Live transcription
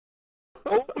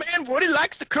Old man Woody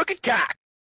likes the crooked cock.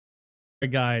 A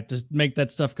guy to make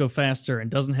that stuff go faster and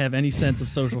doesn't have any sense of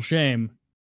social shame.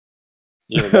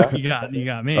 You got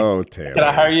me. Oh, Taylor. Can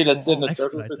I hire you to sit in a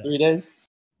circle for 3 days?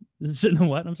 Sit in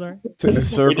what? I'm sorry. In a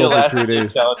circle for 3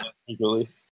 days.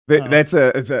 That's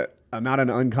not an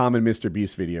uncommon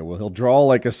MrBeast video. Well, he'll draw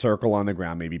like a circle on the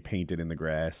ground, maybe paint it in the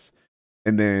grass,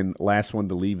 and then last one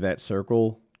to leave that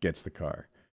circle gets the car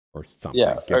or something.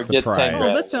 Yeah, gets the prize.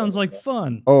 Oh, that sounds like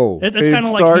fun. Oh, that's kind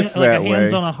of like a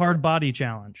hands way. on a hard body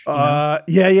challenge.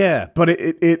 Yeah, but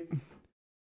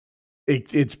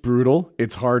it's brutal.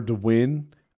 It's hard to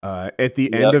win. At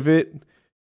the end of it,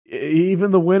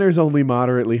 even the winner's only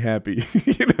moderately happy.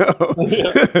 You know,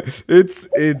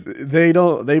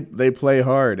 they play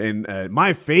hard. And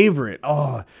my favorite,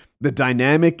 the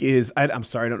dynamic is I'm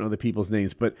sorry, I don't know the people's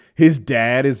names, but his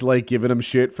dad is like giving him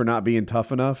shit for not being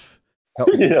tough enough. Help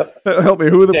me.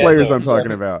 Who are the players I'm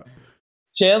talking about?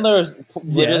 Chandler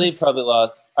literally probably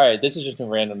lost. All right, this is just a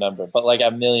random number, but like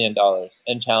 $1 million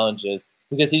in challenges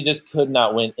because he just could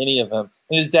not win any of them.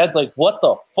 And his dad's like, "What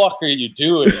the fuck are you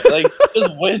doing? Like,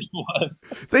 just win one."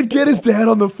 They'd get his dad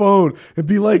on the phone and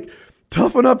be like,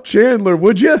 "Toughen up, Chandler,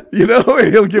 would you?" You know,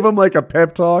 and he'll give him like a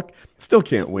pep talk. Still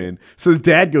can't win. So his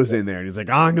dad goes in there and he's like,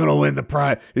 "I'm gonna win the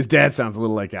prize." His dad sounds a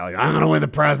little like Ali. "I'm gonna win the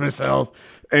prize myself,"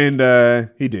 and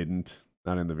he didn't.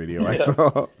 Not in the video I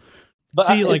saw. But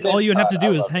see, like all you would have to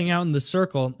do is hang out in the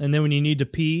circle, and then when you need to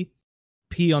pee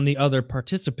on the other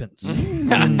participants.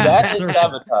 That is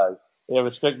sabotage. We have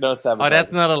a strict no sabotage. Oh,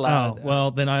 that's not allowed. Oh,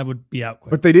 well, then I would be out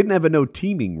quick. But they didn't have a no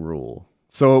teaming rule.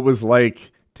 So it was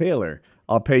like, Taylor,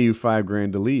 I'll pay you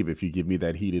 $5,000 to leave if you give me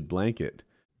that heated blanket.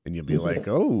 And you'll be like,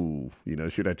 oh, you know,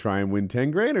 should I try and win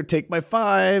 $10,000 or take my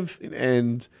 $5,000?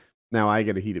 And now I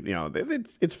get a heated, you know,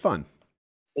 it's fun.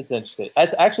 It's interesting.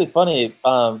 It's actually funny.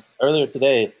 Earlier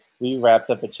today, we wrapped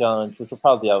up a challenge, which will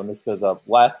probably be out when this goes up.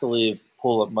 Last to leave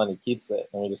pool of money keeps it.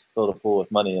 And we just filled a pool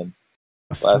with money. And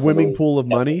a swimming pool of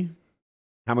money?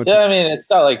 How much? Yeah, I mean, it's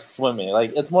not like swimming.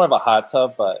 Like, it's more of a hot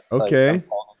tub, but okay. Like,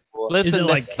 listen,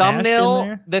 like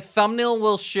the thumbnail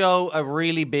will show a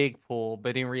really big pool,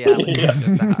 but in reality, it's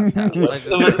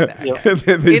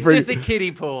just a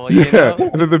kiddie pool. You know?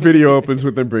 And then the video opens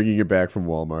with them bringing it back from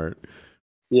Walmart.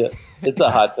 Yeah, it's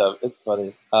a hot tub. It's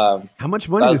funny. How much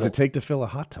money does it take to fill a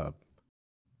hot tub?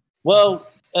 Well,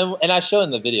 and I show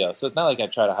in the video, so it's not like I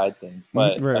try to hide things.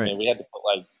 But I mean, we had to put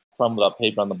like crumbled up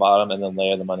paper on the bottom and then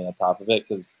layer the money on top of it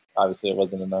because obviously it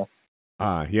wasn't enough.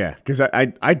 Yeah, because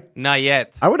I not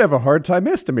yet. I would have a hard time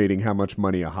estimating how much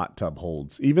money a hot tub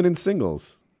holds, even in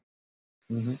singles.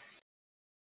 Mm-hmm.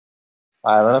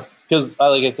 I don't know, because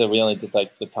like I said, we only did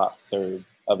like the top third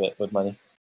of it with money.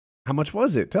 How much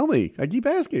was it? Tell me. I keep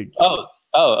asking. Oh,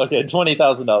 okay,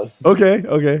 $20,000.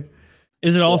 Okay.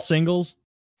 Is it all singles?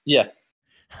 Yeah.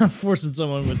 I'm forcing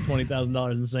someone with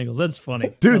 $20,000 in singles. That's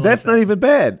funny, dude. That's not even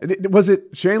bad. Was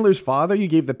it Chandler's father you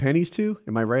gave the pennies to?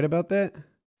 Am I right about that?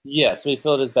 Yes, we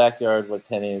filled his backyard with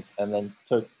pennies and then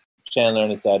took Chandler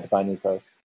and his dad to buy new cars.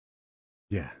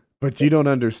 Yeah, but you don't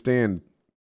understand,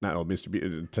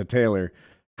 to Taylor,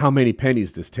 how many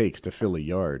pennies this takes to fill a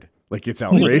yard. Like, it's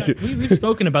outrageous. We've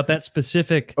spoken about that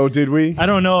specific. Oh, did we? I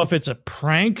don't know if it's a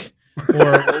prank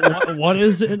or what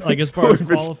is it, like, as far as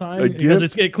qualifying, because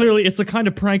it's the kind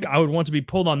of prank I would want to be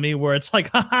pulled on me, where it's like,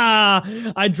 haha,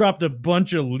 I dropped a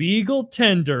bunch of legal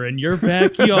tender in your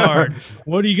backyard.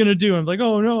 What are you gonna do? I'm like,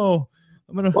 oh no,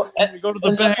 I'm gonna go to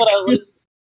the back. What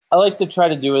I like to try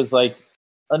to do is like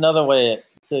another way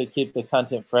to keep the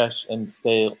content fresh and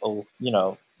stay, you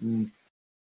know,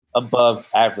 above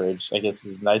average, I guess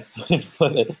is a nice way to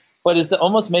put it, but is to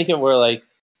almost make it where like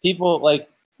people like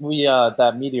we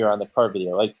that meteor on the car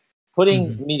video, like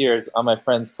putting meteors on my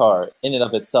friend's car in and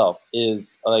of itself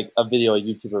is like a video a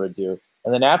YouTuber would do.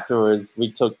 And then afterwards we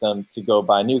took them to go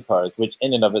buy new cars, which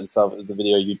in and of itself is a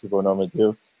video a YouTuber would normally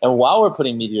do. And while we're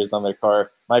putting meteors on their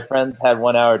car, my friends had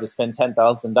 1 hour to spend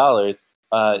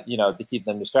 $10,000 you know, to keep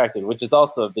them distracted, which is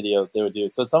also a video they would do.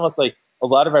 So it's almost like a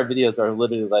lot of our videos are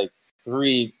literally like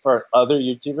for other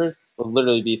YouTubers would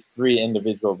literally be 3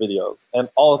 individual videos, and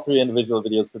all 3 individual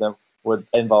videos for them would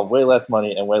involve way less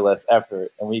money and way less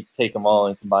effort, and we take them all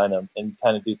and combine them and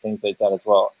kind of do things like that as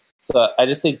well. So I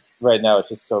just think right now it's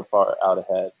just so far out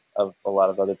ahead of a lot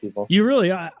of other people. You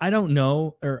really, I don't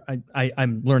know, or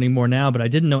I'm learning more now, but I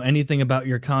didn't know anything about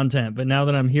your content. But now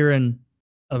that I'm hearing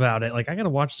about it, like, I got to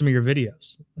watch some of your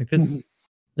videos. Like,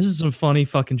 this is some funny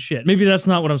fucking shit. Maybe that's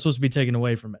not what I'm supposed to be taking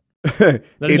away from it.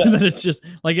 It's just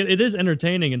like it is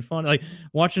entertaining and fun. Like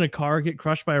watching a car get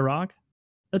crushed by a rock.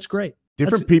 That's great.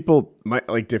 Different people might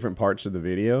like different parts of the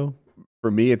video.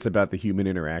 For me, it's about the human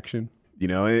interaction, you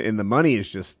know, and the money is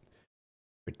just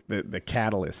the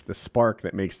catalyst, the spark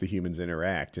that makes the humans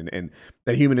interact, and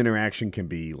that human interaction can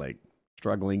be like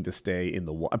struggling to stay in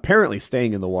the water. Apparently,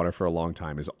 staying in the water for a long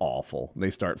time is awful.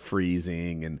 They start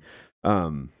freezing, and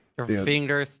Your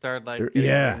fingers start like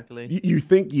You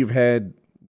think you've had,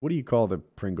 what do you call the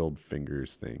Pringled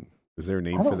fingers thing? Is there a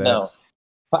name for that? No,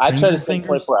 I tried to spend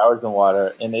 24 hours in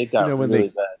water, and it got really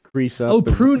bad. Crease up. Oh,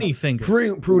 pruny fingers.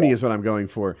 Pruny is what I'm going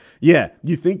for. Yeah,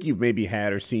 you think you've maybe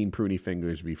had or seen pruny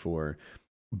fingers before,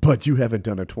 but you haven't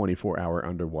done a 24-hour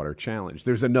underwater challenge.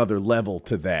 There's another level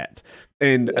to that.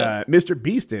 And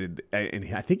MrBeast did,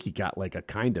 and I think he got like a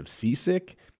kind of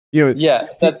seasick. Yeah,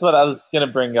 that's what I was going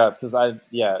to bring up.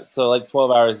 So like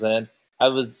 12 hours in, I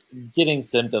was getting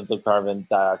symptoms of carbon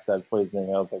dioxide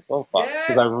poisoning. I was like, oh, fuck.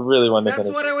 Because I really wanted to finish.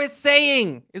 That's what I was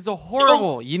saying. It's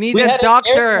horrible. You need a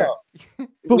doctor.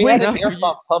 But we had an air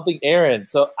pump pumping air in.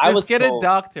 So I was get a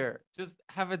doctor. Just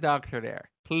have a doctor there.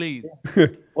 Please.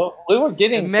 Well, we were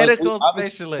getting a medical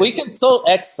specialist. We consult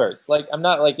experts. Like, I'm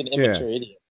not like an immature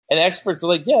idiot. And experts are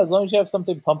like, yeah, as long as you have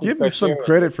something pumping. Give me some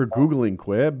credit for Googling,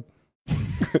 Queb.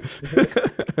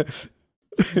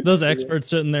 Those experts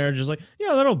sitting there just like,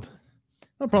 yeah, that'll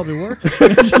probably work. Just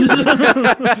go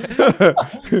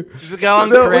on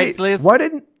Craigslist. Why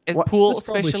didn't pool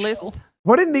specialist?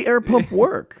 Why didn't the air pump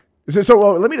work? So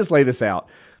let me just lay this out.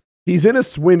 He's in a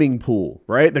swimming pool,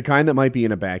 right? The kind that might be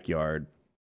in a backyard.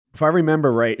 If I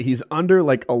remember right, he's under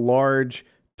like a large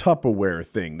Tupperware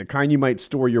thing, the kind you might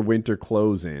store your winter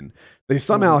clothes in. They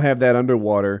somehow have that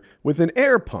underwater with an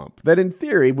air pump that in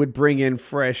theory would bring in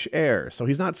fresh air. So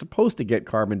he's not supposed to get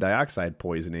carbon dioxide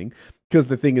poisoning because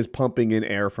the thing is pumping in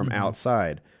air from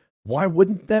outside. Why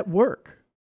wouldn't that work?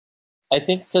 I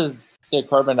think because the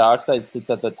carbon dioxide sits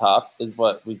at the top is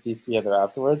what we piece together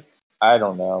afterwards. I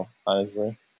don't know,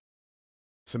 honestly.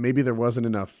 So maybe there wasn't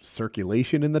enough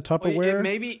circulation in the Tupperware?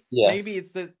 Maybe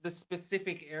it's the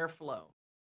specific airflow.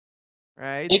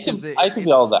 Right? It could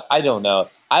be all that. I don't know.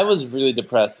 I was really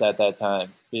depressed at that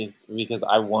time because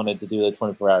I wanted to do the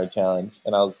 24-hour challenge,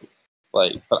 and I was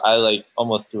like, but I like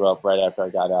almost threw up right after I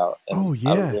got out. And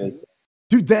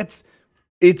dude,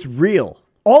 it's real.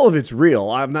 All of it's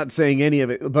real. I'm not saying any of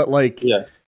it, but like,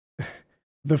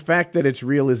 the fact that it's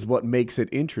real is what makes it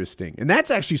interesting, and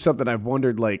that's actually something I've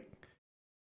wondered, like,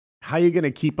 how are you going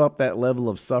to keep up that level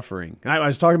of suffering? And I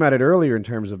was talking about it earlier in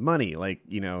terms of money, like,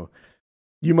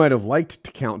 you might have liked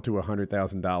to count to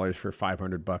 $100,000 for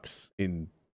 $500 in,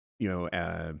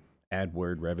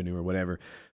 AdWord revenue or whatever.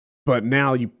 But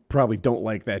now you probably don't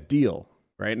like that deal,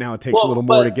 right? Now it takes a little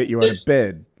more to get you out of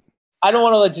bed. I don't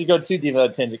want to let you go too deep on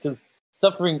that tangent because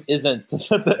suffering isn't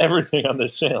everything on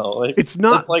this channel. Like, it's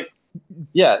not. It's like,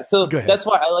 so that's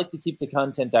why I like to keep the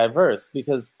content diverse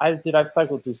because I've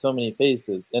cycled through so many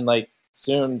phases, and like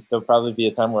soon there'll probably be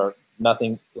a time where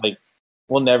nothing, like,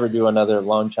 we'll never do another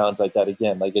long challenge like that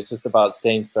again. Like, it's just about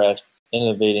staying fresh,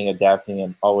 innovating, adapting,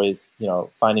 and always,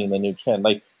 finding the new trend.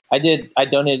 Like, I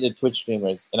donated to Twitch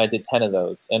streamers, and I did 10 of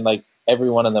those, and like every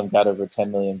one of them got over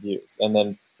 10 million views. And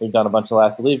then we've done a bunch of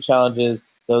Last to Leave challenges.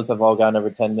 Those have all gotten over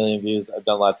 10 million views. I've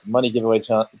done lots of money giveaway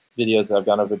videos that have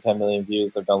gone over 10 million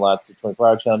views. I've done lots of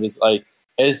 24-hour challenges. Like,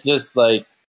 it's just like,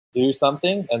 do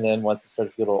something, and then once it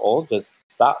starts to get a little old, just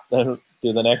stop and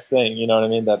do the next thing. You know what I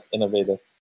mean? That's innovative.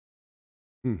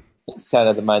 It's kind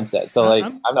of the mindset. So like,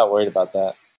 I'm not worried about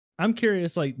that. I'm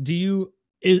curious, like,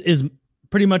 is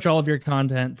pretty much all of your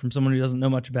content, from someone who doesn't know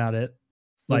much about it,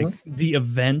 like the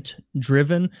event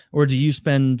driven, or do you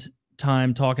spend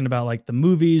time talking about like the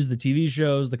movies, the TV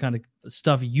shows, the kind of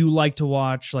stuff you like to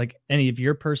watch, like any of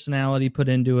your personality put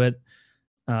into it?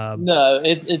 No,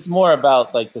 it's more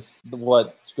about like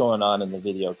what's going on in the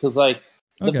video. Cause like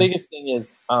the biggest thing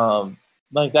is,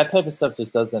 like that type of stuff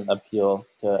just doesn't appeal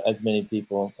to as many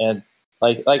people. And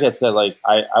like I've said, like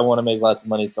I want to make lots of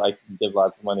money so I can give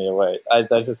lots of money away.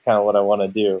 That's just kind of what I want to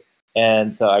do.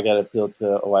 And so I got to appeal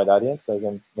to a wide audience so I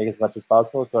can make as much as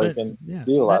possible so I can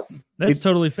do lots. That's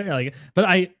totally fair. Like,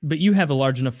 but you have a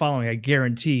large enough following. I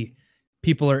guarantee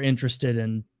people are interested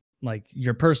in like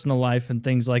your personal life and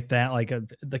things like that. Like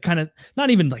the kind of, not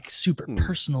even like super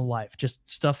personal life, just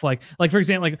stuff like for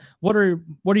example, like what are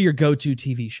your go-to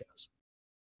TV shows?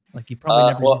 Like you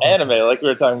probably never. Well, anime, like we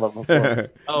were talking about before.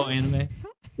 Oh, anime.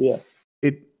 Yeah.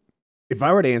 If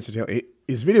I were to answer to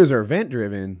his videos are event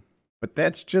driven, but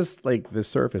that's just like the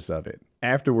surface of it.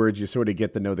 Afterwards, you sort of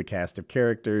get to know the cast of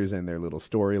characters and their little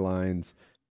storylines.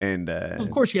 And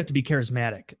of course, you have to be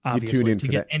charismatic, obviously, to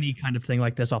get any kind of thing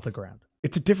like this off the ground.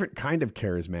 It's a different kind of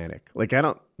charismatic. Like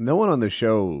no one on the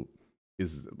show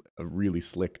is a really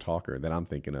slick talker that I'm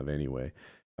thinking of anyway.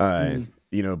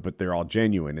 But they're all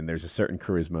genuine, and there's a certain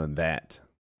charisma in that.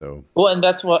 So well, and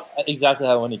that's exactly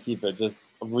how I want to keep it, just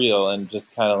real and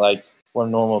just kind of like we're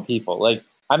normal people. Like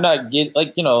I'm not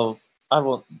like I have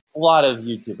a lot of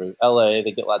YouTubers, LA.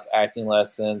 They get lots of acting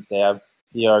lessons. They have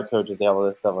PR coaches. They have all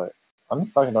this stuff. Like I'm in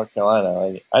fucking North Carolina.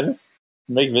 Like I just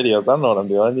make videos. I don't know what I'm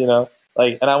doing.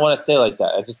 Like, and I want to stay like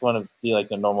that. I just want to be like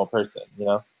a normal person.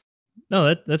 No,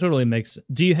 that totally makes sense.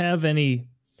 Do you have any,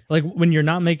 like, when you're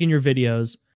not making your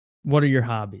videos, what are your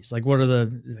hobbies? Like, what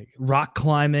are rock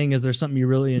climbing? Is there something you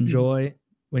really enjoy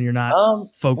when you're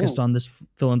not focused on this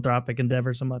philanthropic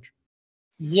endeavor so much?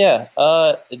 Yeah,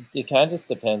 it kind of just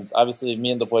depends. Obviously,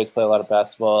 me and the boys play a lot of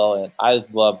basketball, and I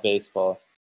love baseball.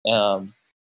 But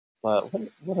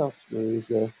what else really is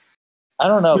there? I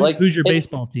don't know. Who's your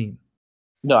baseball team?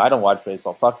 No, I don't watch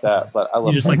baseball. Fuck that. But I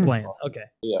love. You just like playing. Okay.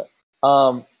 Yeah.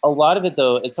 A lot of it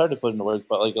though, it's hard to put into words,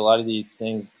 but like a lot of these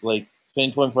things, like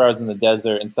spending 24 hours in the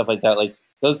desert and stuff like that, like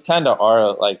those kind of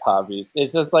are like hobbies.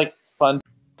 It's just like fun.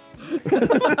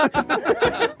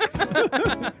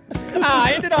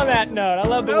 I ended on that note. I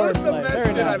love the wordplay. That was the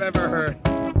best shit I've ever heard.